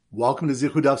Welcome to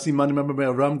Zichud Daf Siman Member by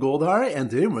Ram Goldhar, and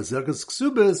today we're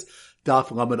Kesubos, Daf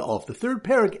Lamed Aleph, the third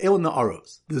parak, El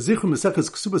Na'aros. The Zichud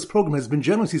Kesubos program has been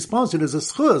generously sponsored as a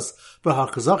schus for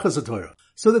Hachazachas Torah.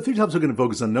 So the three topics we're going to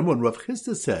focus on. Number one, Rav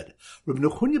Chisda said, Rav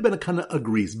Nechunya ben Akana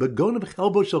agrees, Begon of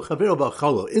Chelbo shel Chavero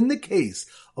b'Chalo, in the case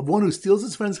of one who steals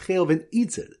his friend's chaylev and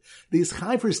eats it, that he's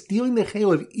chayv for stealing the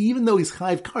chaylev even though he's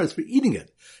chayv kars for eating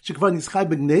it. Shekvan he's chayv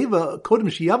b'gneva kodem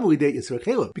sheyavu lidei isur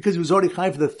chaylev, because he was already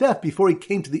chayv for the theft before he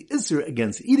came to the isur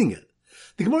against eating it.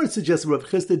 The Gemara suggests that Rav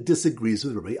Chisda disagrees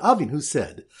with Rabbi Avin, who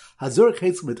said, Hazor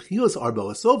chetz mitchios arba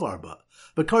asov arba,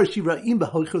 Bakar shivraim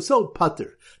b'halchosot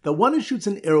pater, that one who shoots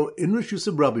an arrow in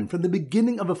Rishus Rabim from the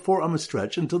beginning of a four-arm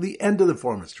stretch until the end of the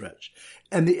four-arm stretch,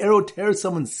 and the arrow tears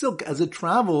someone's silk as it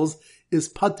travels, is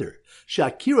pater.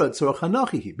 Shakira tzorach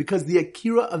hanachihi, because the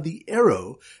akira of the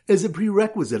arrow is a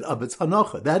prerequisite of its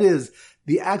hanacha. That is,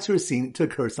 the acts are seen to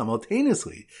occur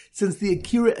simultaneously, since the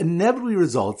akira inevitably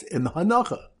results in the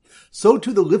hanacha. So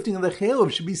too the lifting of the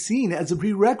chaylev should be seen as a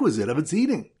prerequisite of its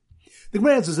eating. The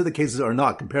Gemara answers that the cases are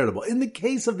not comparable. In the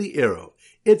case of the arrow,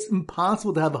 it's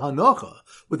impossible to have a hanacha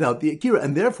without the akira,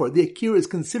 and therefore the akira is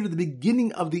considered the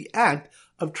beginning of the act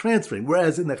of transferring,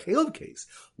 whereas in the chaylev case,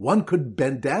 one could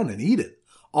bend down and eat it.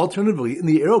 Alternatively, in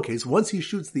the arrow case, once he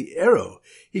shoots the arrow,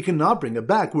 he cannot bring it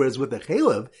back, whereas with the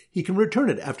chaylev, he can return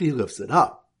it after he lifts it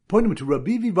up. Pointing to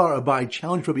Rabbi Vivar Abai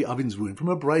challenged Rabbi Avin's ruling from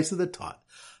a brisa that taught,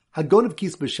 Hagon of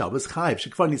Kesubos Shabbos chayv,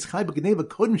 shekvar nischayv b'gneva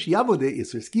kodem sheyavode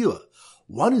isur skila.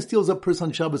 One who steals a purse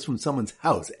on Shabbos from someone's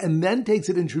house and then takes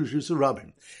it into Rishus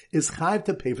Rabim is chayiv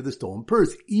to pay for the stolen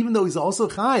purse, even though he's also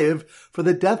chayiv for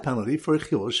the death penalty for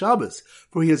Chilul Shabbos,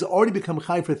 for he has already become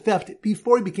chayiv for theft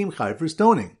before he became chayiv for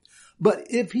stoning. But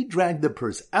if he dragged the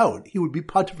purse out, he would be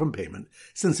patur from payment,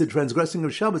 since the transgressing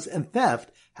of Shabbos and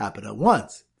theft happen at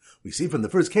once. We see from the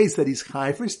first case that he's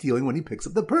chayiv for stealing when he picks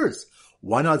up the purse.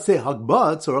 Why not say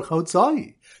Hagbat or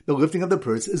Chotzahi? The lifting of the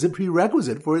purse is a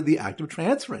prerequisite for the act of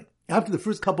transferring. After the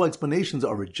first couple explanations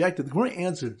are rejected, the Gemara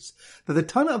answers that the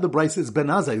Tana of the Brisa is Ben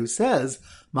Azai, who says,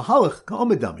 Mahalach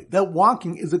ka'omedami, that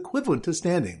walking is equivalent to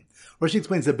standing. Rashi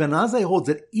explains that Ben Azai holds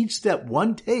that each step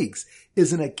one takes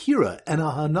is an akira and a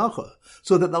hanacha,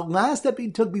 so that the last step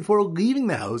he took before leaving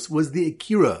the house was the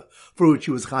akira, for which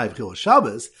he was chayiv Chilul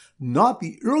Shabbos, not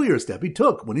the earlier step he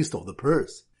took when he stole the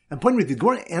purse. And pointing the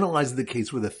Gemara analyzes the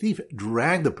case where the thief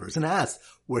dragged the purse and asked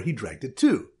where he dragged it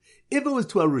to. If it was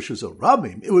to a Rishus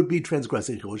Rabim, it would be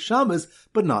transgressing Chilul Shabbos,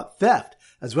 but not theft.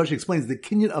 As Rashi explains, the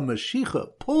kinyan of Mashicha,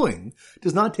 pulling,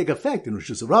 does not take effect in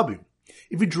Rishus Rabim.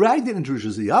 If he dragged it into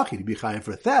Rishus Yachid, he'd be chayav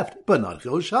for theft, but not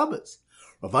Chilul Shabbos.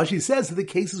 Rav Ashi says that the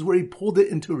cases where he pulled it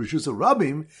into Rishus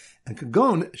Rabim, and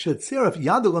Kagon shetzeref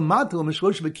yado lamato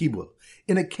mishlosh v'kibul,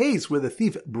 in a case where the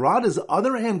thief brought his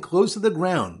other hand close to the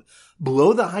ground,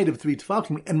 below the height of 3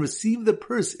 tefachim, and received the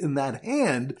purse in that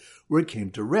hand where it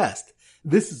came to rest.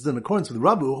 This is in accordance with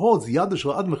Rabbi, who holds Yad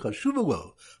Shel Adam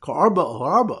Chashuvalo, Ka'arba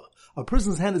Arba. A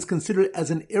person's hand is considered as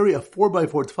an area of 4 by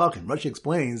 4 tefachim. Rashi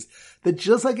explains that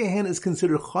just like a hand is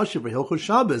considered chashiv for Hilchos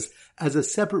Shabbos as a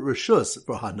separate rishus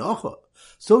for hanacha,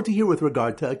 so to here with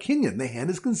regard to a kinyan, the hand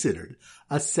is considered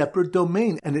a separate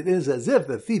domain, and it is as if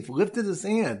the thief lifted his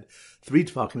hand 3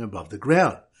 tefachim above the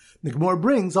ground. The Gemara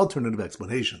brings alternative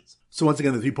explanations. So once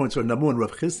again, the 3 points are: number one,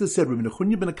 Rav Chisda said, Rav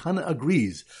Nechunya ben Akana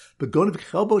agrees, Begon of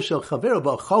Chelbo shel Chavero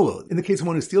b'Chalo, in the case of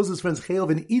one who steals his friend's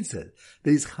chaylev and eats it, that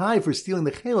he's chayiv for stealing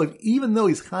the chaylev, even though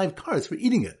he's chayiv kars for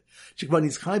eating it. Shekvan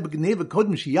he's chayiv b'gneva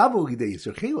kodem sheyavu lidei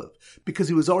isur chaylev, because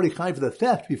he was already chayiv for the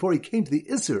theft before he came to the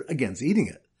isur against eating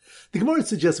it. The Gemara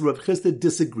suggests that Rav Chisda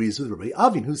disagrees with Rabbi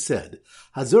Avin, who said,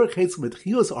 Hazor chetz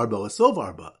mitchios arba asov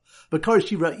arba, Bakar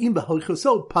shivraim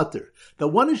b'halchosot pater, that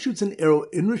one who shoots an arrow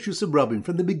in Rishus Rabim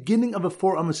from the beginning of a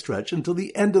four-arm stretch until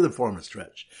the end of the four-arm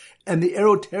stretch, and the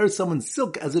arrow tears someone's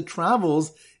silk as it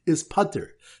travels, is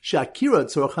pater. Shakira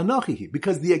tzorach hanachihi,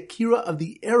 because the akira of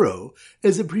the arrow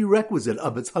is a prerequisite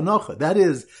of its hanacha. That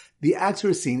is, the acts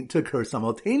are seen to occur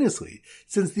simultaneously,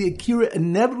 since the akira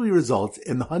inevitably results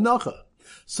in the hanacha.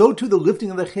 So too the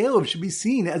lifting of the chaylev should be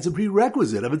seen as a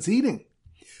prerequisite of its eating.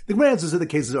 The Gemara answers that the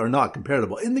cases are not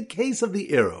comparable. In the case of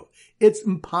the arrow, it's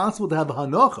impossible to have a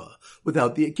hanacha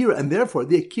without the akira, and therefore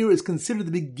the akira is considered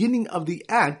the beginning of the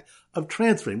act of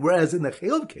transferring, whereas in the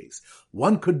chaylev case,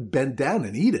 one could bend down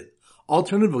and eat it.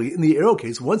 Alternatively, in the arrow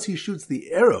case, once he shoots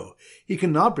the arrow, he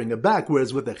cannot bring it back,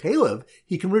 whereas with the chaylev,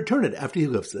 he can return it after he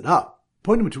lifts it up.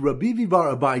 Pointing to Rabbi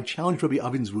Vivar Abai challenged Rabbi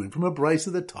Avin's ruling from a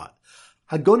brisa that taught,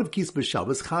 Hagon of Kesubos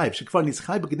Shabbos chayv, shekvar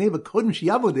nischayv b'gneva kodem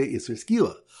sheyavode isur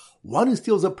skila. one who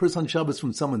steals a purse on Shabbos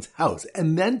from someone's house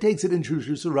and then takes it into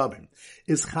Rishus Rabim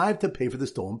is chayiv to pay for the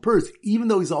stolen purse, even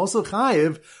though he's also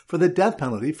chayiv for the death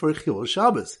penalty for Chilul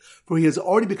Shabbos, for he has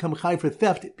already become chayiv for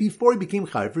theft before he became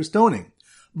chayiv for stoning.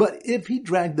 But if he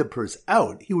dragged the purse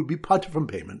out, he would be patur from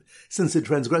payment, since the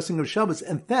transgressing of Shabbos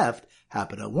and theft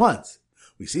happened at once.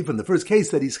 We see from the first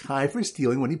case that he's chayiv for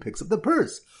stealing when he picks up the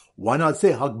purse. Why not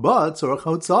say Hagbat or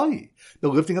Chotzai? The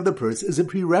lifting of the purse is a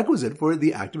prerequisite for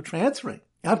the act of transferring.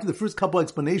 After the first couple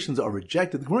explanations are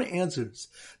rejected, the Gemara answers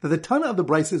that the Tana of the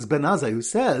Brisa is Ben Azai, who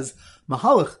says,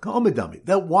 Mahalach ka'omedami,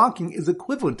 that walking is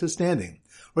equivalent to standing.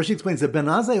 Rashi explains that Ben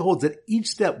Azai holds that each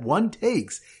step one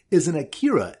takes is an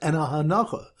akira and a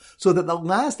hanacha, so that the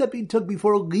last step he took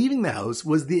before leaving the house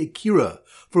was the akira,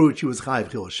 for which he was chayiv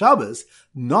Chilul Shabbos,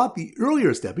 not the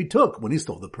earlier step he took when he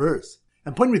stole the purse.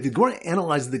 And pointing with the Gemara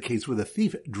analyzes the case where the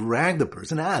thief dragged the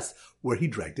purse and asks where he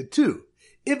dragged it to.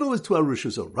 If it was to a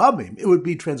Rishus Rabim, it would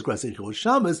be transgressing Chilul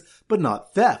Shabbos, but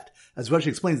not theft. As Rashi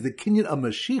explains, the kinyan of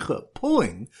Mashicha,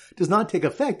 pulling, does not take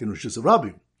effect in Rishus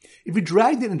Rabim. If he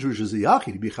dragged it into Rishus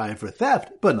Yachid, he'd be chayav for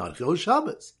theft, but not Chilul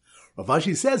Shabbos. Rav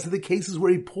Ashi says that the cases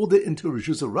where he pulled it into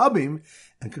Rishus Rabim,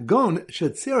 and Kagon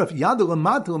shetzeref yadu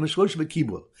lamatu l'mishlosh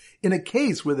v'kiblo, in a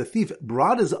case where the thief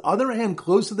brought his other hand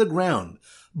close to the ground,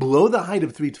 below the height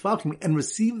of 3 tefachim, and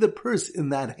received the purse in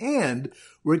that hand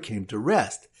where it came to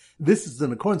rest. This is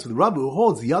in accordance with Rabbi, who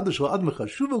holds Yadu shel Adam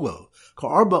chashuvelo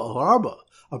ka'arba al-arba.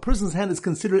 A person's hand is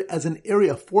considered as an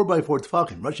area of 4 by 4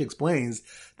 tefachim. Rashi explains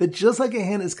that just like a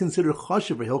hand is considered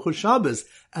chashiv for Hilchos Shabbos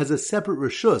as a separate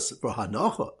reshus for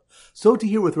hanacha, so to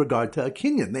here with regard to a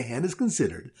kinyan, the hand is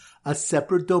considered a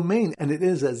separate domain, and it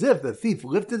is as if the thief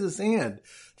lifted his hand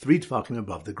 3 tefachim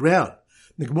above the ground.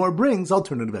 The Gemara brings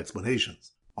alternative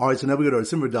explanations. Alright, so now we go to our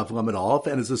Simmer Daf Lamed Aleph,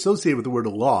 and it's associated with the word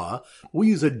law. We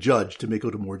use a judge to make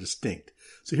it more distinct.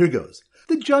 So here goes.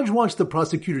 The judge watched the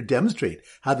prosecutor demonstrate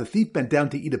how the thief bent down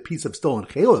to eat a piece of stolen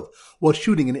chalev while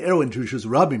shooting an arrow into Rishus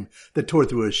Rabim that tore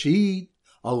through a sheet,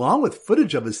 along with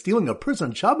footage of his stealing a purse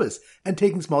on Shabbos and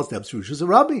taking small steps to Rishus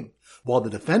Rabim, while the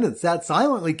defendant sat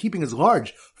silently keeping his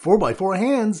large 4 by 4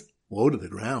 hands low to the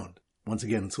ground. Once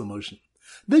again in slow motion.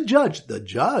 The judge,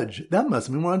 that must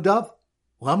mean we're on Daf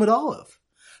Lamed Aleph.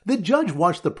 The judge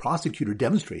watched the prosecutor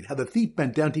demonstrate how the thief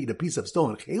bent down to eat a piece of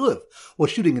stolen chalev while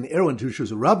shooting an arrow into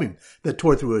Rishus Rabim that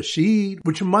tore through a sheet,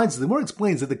 which reminds us, the Gemara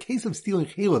explains that the case of stealing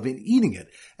chalev and eating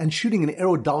it and shooting an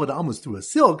arrow daled amos through a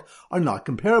silk are not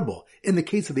comparable. In the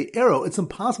case of the arrow, it's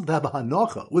impossible to have a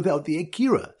hanacha without the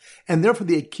akira, and therefore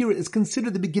the akira is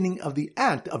considered the beginning of the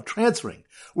act of transferring,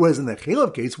 whereas in the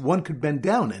chalev case, one could bend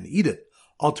down and eat it.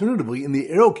 Alternatively, in the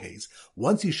arrow case,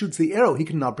 once he shoots the arrow, he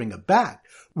cannot bring it back,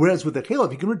 whereas with the chalev,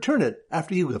 he can return it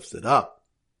after he lifts it up.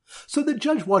 So the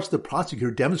judge watched the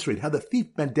prosecutor demonstrate how the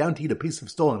thief bent down to eat a piece of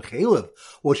stolen chalev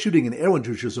while shooting an arrow into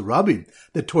Rishus Rabim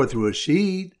that tore through a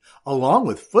sheet, along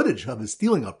with footage of his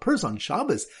stealing a purse on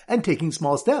Shabbos and taking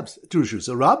small steps to Rishus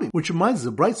Rabim, which reminds us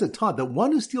of Brisa taught that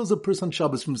one who steals a purse on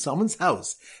Shabbos from someone's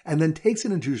house and then takes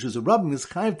it into Rishus Rabim is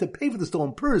chayav to pay for the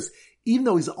stolen purse, even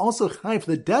though he's also chayav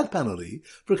for the death penalty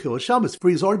for Chilul Shabbos, for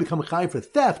he's already become chayav for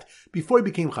theft before he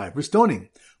became chayav for stoning.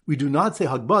 We do not say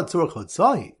Hagbat Tzorach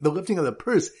Hotzahi. The lifting of the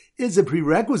purse is a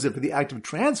prerequisite for the act of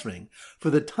transferring. For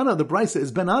the Tana of the Brisa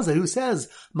is Ben Azai, who says,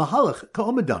 Mahalach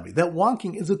ka'omedami, that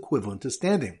walking is equivalent to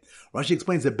standing. Rashi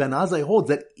explains that Ben Azai holds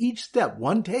that each step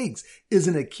one takes is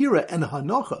an akira and a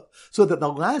hanocha, so that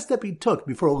the last step he took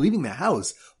before leaving the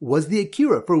house was the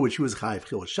akira for which he was chayiv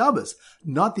Chilul Shabbos,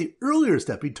 not the earlier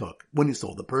step he took when he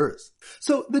stole the purse.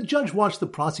 So the judge watched the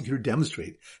prosecutor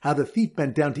demonstrate how the thief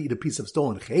bent down to eat a piece of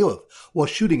stolen chalev while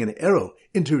shooting an arrow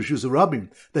into Rishus Rabim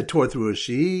that tore through a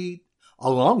sheet,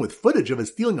 along with footage of his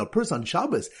stealing a purse on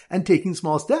Shabbos and taking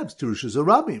small steps to Rishus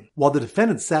Rabim, while the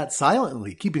defendant sat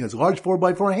silently, keeping his large 4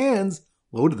 by 4 hands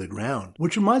low to the ground.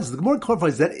 Which reminds us, the Gemara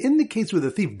clarifies that in the case where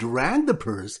the thief dragged the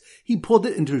purse, he pulled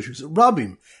it into Rishus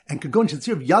Rabim, and Kagon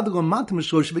Shetzir Yadu Lamatu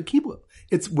Mishlosh V'Kiblo.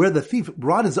 It's where the thief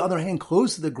brought his other hand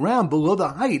close to the ground below the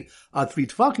height of 3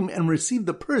 tefachim and received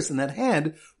the purse in that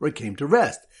hand where it came to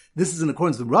rest. This is in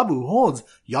accordance with Rabbi, who holds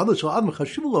Yadu shel Adam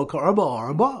chashuvelo ka'arba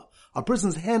al-arba. A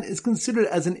person's hand is considered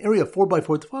as an area of 4 by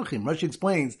 4 tefachim. Rashi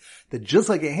explains that just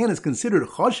like a hand is considered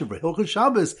chashiv for Hilchos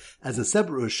Shabbos as a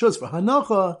separate reshus for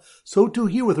hanacha, so too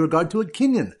here with regard to a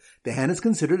kinyan, the hand is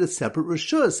considered a separate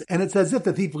reshus, and it's as if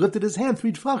the thief lifted his hand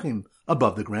 3 tefachim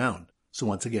above the ground. So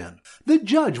once again, the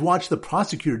judge watched the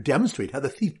prosecutor demonstrate how the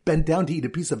thief bent down to eat a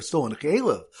piece of stolen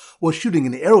chalev while shooting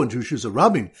an arrow into Rishus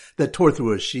Rabim that tore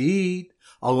through a sheet,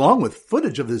 along with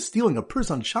footage of his stealing a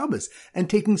purse on Shabbos and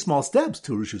taking small steps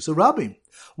to Rishus Rabim,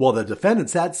 while the defendant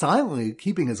sat silently,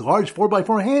 keeping his large 4 by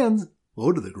 4 hands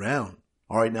low to the ground.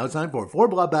 All right, now it's time for 4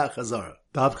 Bla Bat Chazara.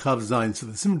 Daf Chav Zayin. So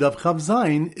the sim Daf Chav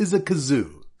Zayin is a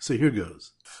kazoo. So here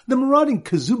goes. The marauding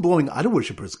kazoo-blowing idol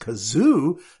worshippers.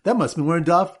 Kazoo? That must be wearing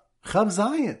Daf Chav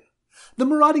Zayin. The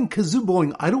marauding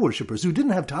kazoo-blowing idol worshippers who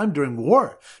didn't have time during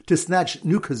war to snatch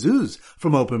new kazoos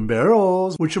from open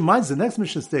barrels, which reminds the next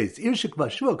mission states, Irshik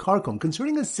Vashua Karkom,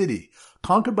 concerning a city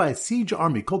conquered by a siege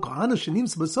army, Kol Kahana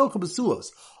Shanim Sabasocha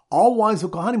Basulos. All wives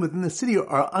of Kohanim within the city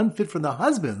are unfit for the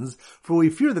husbands, for we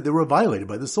fear that they were violated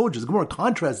by the soldiers. Gemara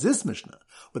contrasts this Mishnah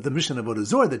with the Mishnah of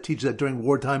Odazor that teaches that during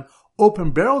wartime,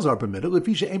 open barrels are permitted,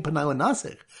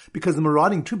 because the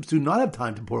marauding troops do not have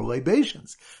time to pour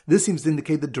libations. This seems to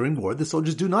indicate that during war, the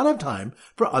soldiers do not have time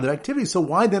for other activities. So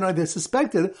why then are they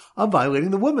suspected of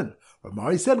violating the woman?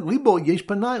 Ramari said, Libo yesh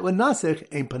panai lenasech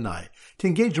ein panai. To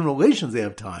engage in relations they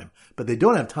have time, but they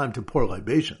don't have time to pour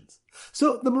libations.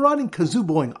 So the marauding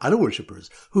kazoo-blowing idol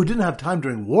worshippers who didn't have time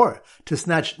during war to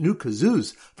snatch new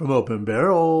kazoos from open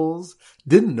barrels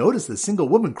didn't notice the single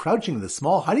woman crouching in the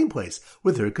small hiding place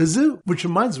with her kazoo, which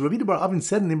reminds Rabbi Bar Avin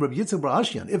said in the name of Yitzchak Bar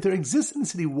Ashian, if there exists in the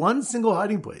city one single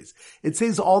hiding place, it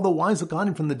saves all the wives of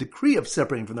Kohanim from the decree of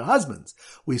separating from their husbands.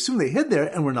 We assume they hid there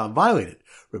and were not violated.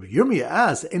 Rabbi Yirmiyah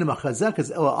asks, what's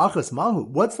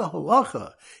the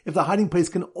halacha if the hiding place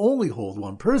can only hold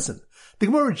one person? The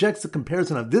Gemara rejects the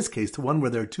comparison of this case to one where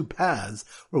there are two paths,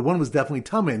 where one was definitely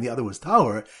tameh and the other was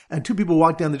tahor, and two people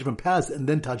walked down the different paths and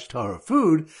then touched tahor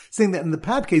food, saying that in the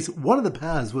path case, one of the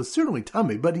paths was certainly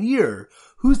tameh, but here,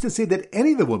 who's to say that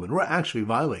any of the women were actually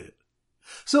violated?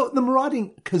 So the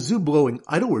marauding kazoo-blowing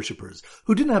idol worshippers,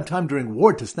 who didn't have time during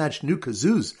war to snatch new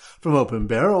kazoos from open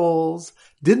barrels,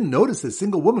 didn't notice a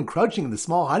single woman crouching in the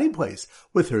small hiding place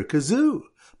with her kazoo,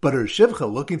 but her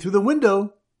shivcha looking through the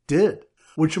window did.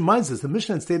 Which reminds us, the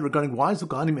Mishnah stated regarding wives of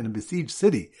Kohanim in a besieged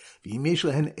city, but if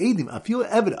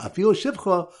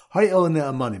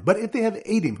they have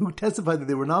edim who testify that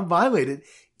they were not violated,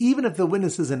 even if the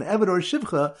witness is an eved or a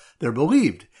shivcha, they're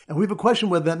believed. And we have a question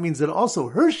whether that means that also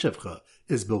her shivcha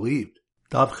is believed.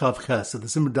 Dav Chav Ches. So the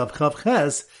symbol Dav Chav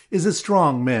Ches is a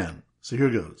strong man. So here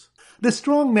goes. The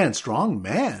strong man,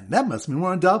 that must mean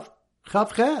we're on Dav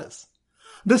Chav Ches.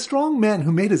 The strong man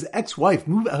who made his ex-wife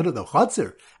move out of the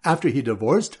chutzner after he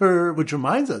divorced her, which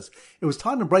reminds us, it was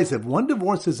taught in Bryce if one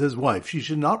divorces his wife, she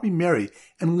should not remarry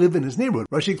and live in his neighborhood.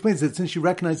 Rashi explains that since she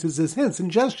recognizes his hints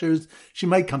and gestures, she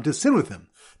might come to sin with him.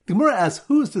 The Gemara asks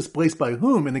who is displaced by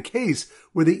whom in a case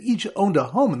where they each owned a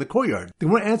home in the courtyard. The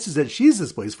Gemara answers that she is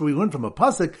displaced, for we learn from a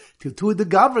pasuk,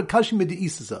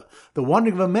 the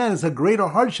wandering of a man is a greater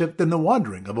hardship than the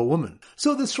wandering of a woman.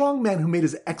 So the strong man who made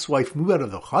his ex-wife move out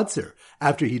of the chutzner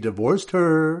after he divorced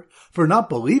her, for not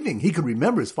believing he could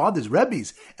remember his father's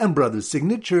rebbe's and brother's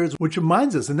signatures, which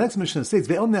reminds us, the next Mishnah states,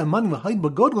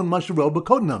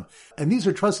 and these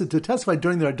are trusted to testify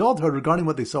during their adulthood regarding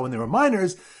what they saw when they were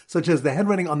minors, such as the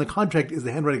handwriting on the contract is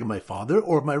the handwriting of my father,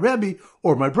 or of my Rebbe,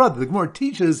 or of my brother. The Gemara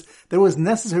teaches that it was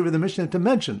necessary for the Mishnah to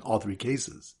mention all three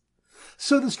cases.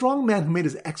 So the strong man who made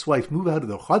his ex-wife move out of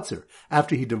the chutzner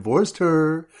after he divorced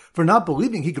her, for not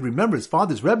believing he could remember his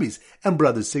father's Rebbe's and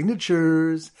brother's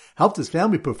signatures, helped his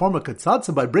family perform a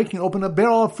katsatsa by breaking open a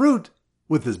barrel of fruit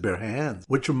with his bare hands.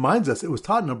 Which reminds us, it was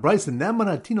taught in a Bryce in Naman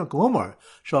Atino Kolomar,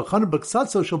 Shalchana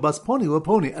Baksatso Shal Basponi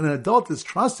Laponi, and an adult is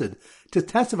trusted to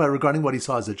testify regarding what he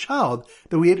saw as a child,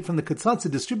 that we ate it from the katsatsa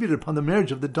distributed upon the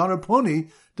marriage of the daughter Poni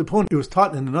to Poni. It was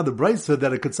taught in another Bryce that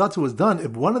a katsatsa was done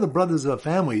if one of the brothers of a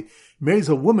family marries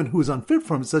a woman who is unfit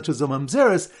for him, such as a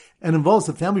mamzeres, and involves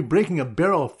the family breaking a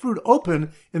barrel of fruit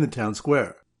open in the town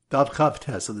square. Dav Chav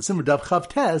Tes. So the simmer Dav Chav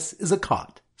Tes is a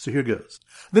cot. So here goes.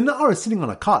 The Na'ar is sitting on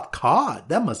a cot. Cot?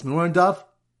 That must mean we're in Dav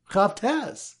Chav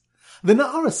Tes. The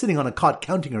Na'ar is sitting on a cot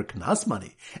counting her kanas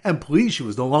money, and please, she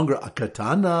was no longer a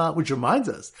katana, which reminds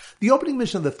us, the opening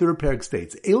mission of the third parak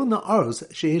states, Elu Na'aros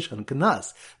she'eshan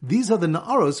kanas. These are the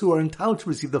Na'aros who are entitled to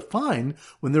receive the fine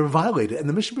when they're violated, and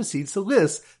the mission proceeds to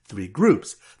list three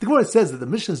groups. The Gemara says that the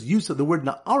mission's use of the word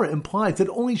Na'ara implies that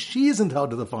only she is entitled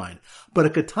to the fine, but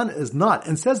a katana is not,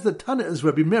 and says that Tana is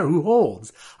Rabbi Meir, who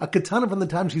holds a katana from the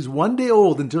time she's 1 day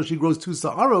old until she grows 2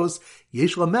 sa'aros,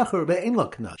 yesh la mecher ve'en la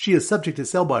kanas. She is subject to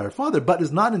sale by her father, but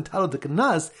is not entitled to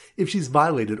kanas if she's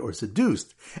violated or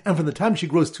seduced. And from the time she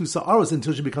grows 2 sa'aros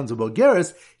until she becomes a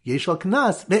bogeres, yesh la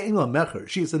kanas ve'en la mecher.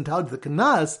 She is entitled to the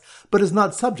kanas, but is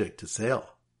not subject to sale.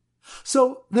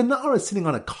 So the Na'ara is sitting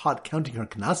on a cot counting her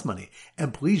kanas money,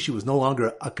 and please, she was no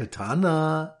longer a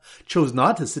katana, chose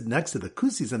not to sit next to the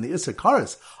kusis and the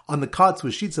isakaris on the cots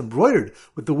with sheets embroidered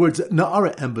with the words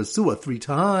Na'ara and Basua 3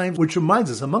 times, which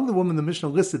reminds us, among the women the Mishnah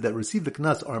listed that received the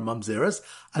kanas are mamzeres,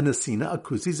 a nasina, a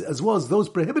kusis, as well as those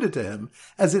prohibited to him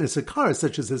as an isakaris,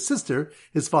 such as his sister,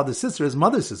 his father's sister, his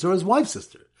mother's sister, or his wife's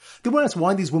sister. The Gemara asks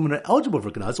why these women are eligible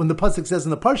for Knas when the pasuk says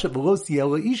in the parsha, "V'lo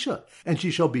siela isha," and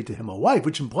she shall be to him a wife,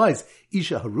 which implies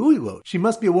isha harui lo. She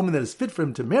must be a woman that is fit for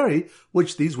him to marry,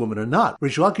 which these women are not.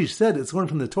 Rish Lakish said it's learned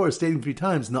from the Torah stating 3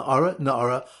 times na'ara,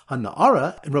 na'ara,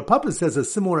 ha-na'ara, and Rav Papa says a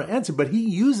similar answer, but he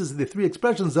uses the 3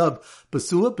 expressions of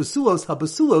basula, basulos,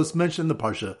 ha-basulos mentioned in the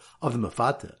parsha of the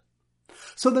Mefateh.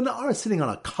 So the Na'ara is sitting on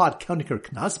a cot counting her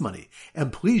knas money,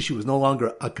 and pleased she was no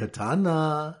longer a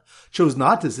katana, chose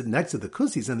not to sit next to the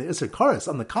kusis and the isakaris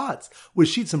on the cots, with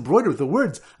sheets embroidered with the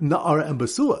words Na'ara and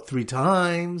Basua 3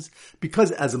 times,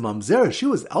 because as a mamzera she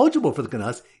was eligible for the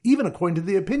knas, even according to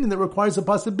the opinion that requires the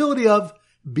possibility of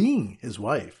being his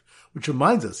wife. Which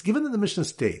reminds us, given that the Mishnah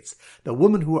states that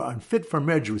women who are unfit for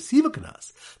marriage receive a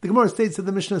knas, the Gemara states that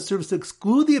the Mishnah serves to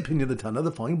exclude the opinion of the Tana of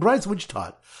the following brayso, which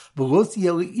taught, "V'lo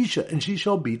siela isha," and she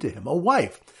shall be to him a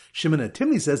wife. Shimon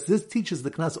Atimni says this teaches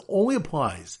the knas only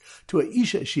applies to a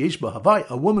isha sheyesh ba havai,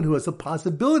 a woman who has the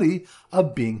possibility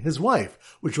of being his wife,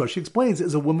 which Rashi explains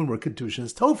is a woman where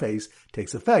kedushin's tofes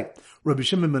takes effect. Rabbi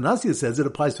Shimon Manasseh says it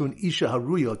applies to an isha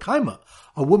haruya kaima,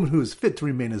 a woman who is fit to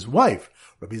remain his wife.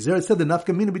 Rabbi Zera said the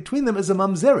nafkamina between them is a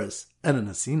mamzeres and a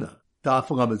nasina.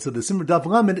 Daf Lamed. So the Simmer Daf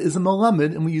Lamed is a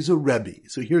malamed, and we use a Rebbe.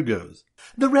 So here goes.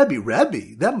 The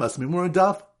Rebbe, that must be more a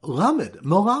Daf Lamed,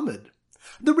 malamed.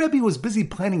 The Rebbe was busy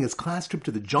planning his class trip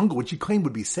to the jungle, which he claimed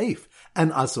would be safe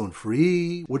and ason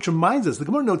free. Which reminds us, the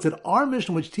Gemara notes that our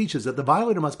Mishnah, which teaches that the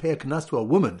violator must pay a knas to a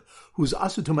woman whose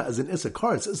asutuma as an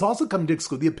isakaris, is also coming to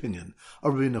exclude the opinion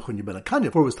of Rabbi Nechunya ben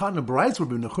Akanya. For it was taught in a brayso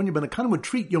Rabbi Nechunya ben Akanya would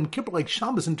treat Yom Kippur like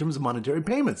Shabbos in terms of monetary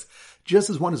payments. Just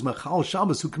as one is machal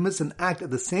Shabbos who commits an act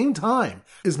at the same time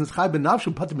is mischayv ben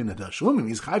nafshu pater min hadashlumim,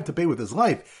 he's chayv to pay with his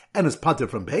life and is pater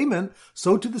from payment.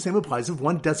 So too the same applies if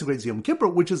one desecrates Yom Kippur,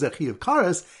 which is a chiyuv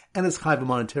kares, and is chayv a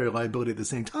monetary liability at the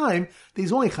same time, that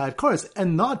he's only chayv kares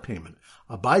and not payment.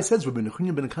 Abai says Rabbi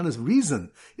Nechunya ben Akana's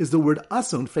reason is the word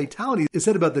ason, fatality, is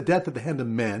said about the death at the hand of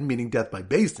man, meaning death by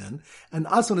Beis Din, and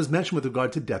ason is mentioned with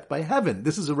regard to death by heaven.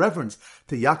 This is a reference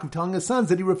to Yaakov telling his sons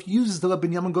that he refuses to let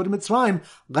Binyamin go to Mitzrayim,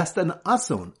 lest an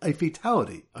ason, a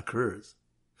fatality, occurs.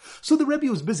 So the Rebbe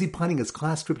was busy planning his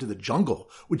class trip to the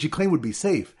jungle, which he claimed would be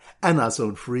safe and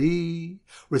ason free.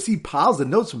 Received piles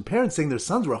and notes from parents saying their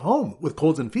sons were home with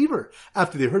colds and fever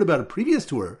after they heard about a previous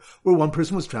tour where one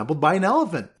person was trampled by an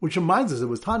elephant. Which reminds us, it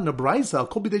was taught in a brayso,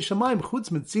 Kol b'dei shamayim chutz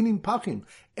mitzinim pachim.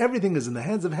 Everything is in the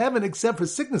hands of heaven except for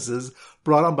sicknesses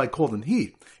brought on by cold and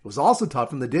heat. It was also taught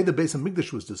from the day the Beis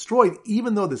Hamikdash was destroyed,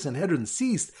 even though the Sanhedrin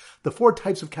ceased, the 4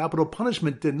 types of capital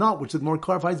punishment did not, which the more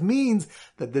clarifies means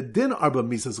that the din arba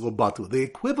misas lo batu, the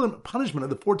equivalent punishment of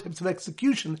the 4 types of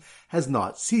execution, has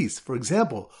not ceased. For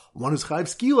example, one who's chayv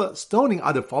skila, stoning,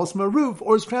 either falls from a roof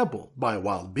or is trampled by a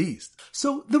wild beast.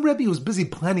 So the Rebbe was busy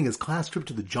planning his class trip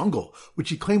to the jungle, which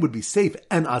he claimed would be safe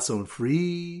and ason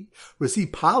free.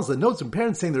 Received piles of notes from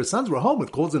parents saying their sons were home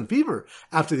with colds and fever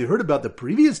after they heard about the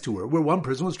previous tour where one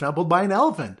person was trampled by an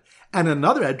elephant and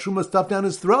another had truma stuffed down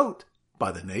his throat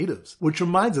by the natives. Which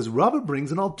reminds us, Rabbah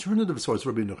brings an alternative source,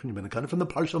 Rabbi Nechunya ben Akana, from the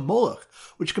Parsha Molech,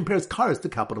 which compares kares to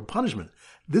capital punishment.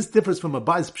 This differs from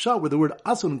Abai's pshat, where the word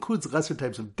ason includes lesser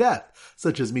types of death,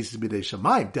 such as mises b'dei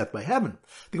shamayim, death by heaven.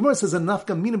 The Gemara says a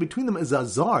nafka mina between them is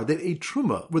azar, that a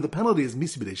truma, where the penalty is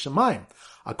mises b'dei shamayim.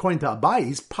 According to Abai,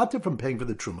 he's pater from paying for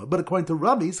the truma, but according to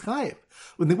Rabbi, he's chayiv.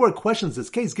 When the Gemara questions this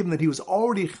case, given that he was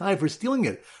already chayiv for stealing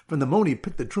it from the moment he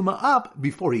picked the truma up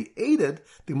before he ate it,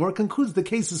 the Gemara concludes the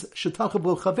case is shetachav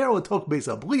lo chaver l'tok beis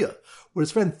abliya, where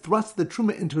his friend thrusts the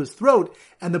truma into his throat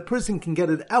and the person can get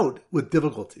it out with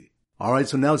difficulty. Alright,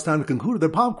 so now it's time to conclude the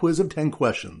pop quiz of 10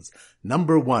 questions.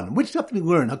 Number 1. Which stuff did we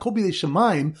learn? Hakol b'dei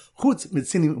shamayim, chutz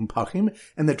mitzinim umpachim,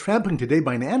 and that trampling today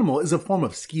by an animal is a form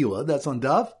of skila. That's on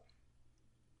Daf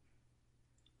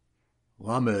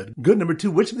Lamed. Good. Number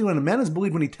 2. Which of the when a man is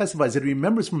believed when he testifies that he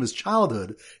remembers from his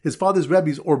childhood his father's,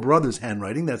 Rebbe's, or brother's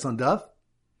handwriting? That's on Daf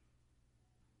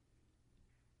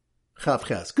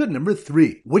Chavches. Good. Number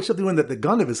 3. Which of the one that the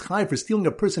ganav is chai for stealing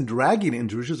a person, dragging it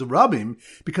into Rishus of Rabbim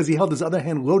because he held his other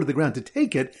hand low to the ground to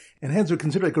take it, and hands were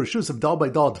considered like a Rishus of dal by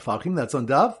dal tefachim? That's on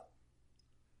Daf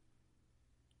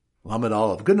Lamed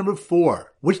Aleph. Good. Number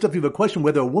 4. Which stuff you have a question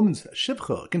whether a woman's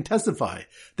shivcha can testify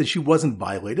that she wasn't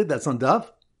violated? That's on Daf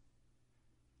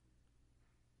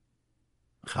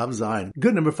Chav Zayin.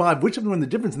 Good. Number 5. Which of them the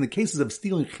difference in the cases of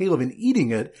stealing chaylev and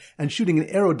eating it and shooting an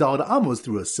arrow dalad amos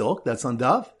through a silk? That's on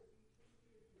Daf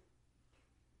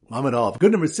Lamed Aleph.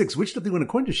 Good. Number 6. Which of the when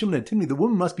according to Shimon and Timni the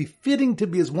woman must be fitting to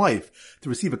be his wife to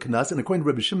receive a knas, and according to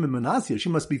Rabbi Shimon and Manasseh she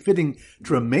must be fitting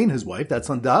to remain his wife?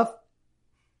 That's on Daf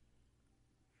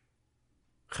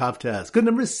Chavtes. Good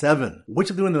number 7. Which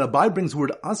of the one that Abai brings the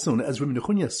word asun as Rabbi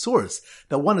Nechunia's source,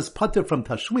 that one is pater from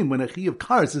tashluim when a chi of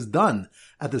kares is done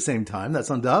at the same time?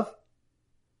 That's on Daf.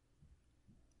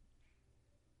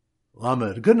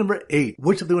 Lamed. Good number 8.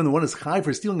 Which of the one is chai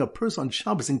for stealing a purse on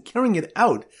Shabbos and carrying it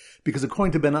out? Because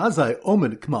according to Ben Azai,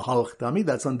 Omed k'mahalach dami.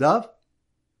 That's on Daf.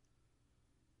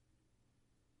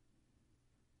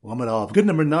 Lamed Aleph. Good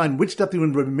number 9. Which Daf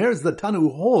when Rabbi Meir is the Tana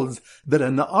who holds that a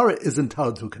Na'ara is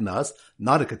entitled to a kanas,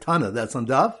 not a katana? That's on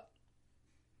Daf.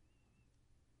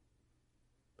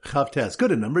 Chavtes.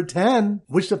 Good. And number 10.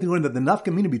 Which Daf when that the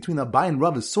nafkamina between Abai and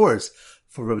Rav is source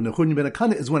for Rabbi Nechunya ben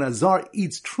Akana is when Azar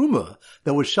eats truma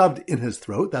that was shoved in his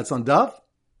throat. That's on Daf.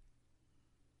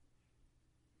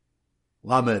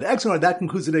 Lamed. Excellent. That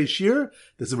concludes today's shir.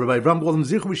 This is Rabbi Avram Golden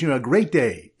Zichu wishing you a great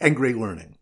day and great learning.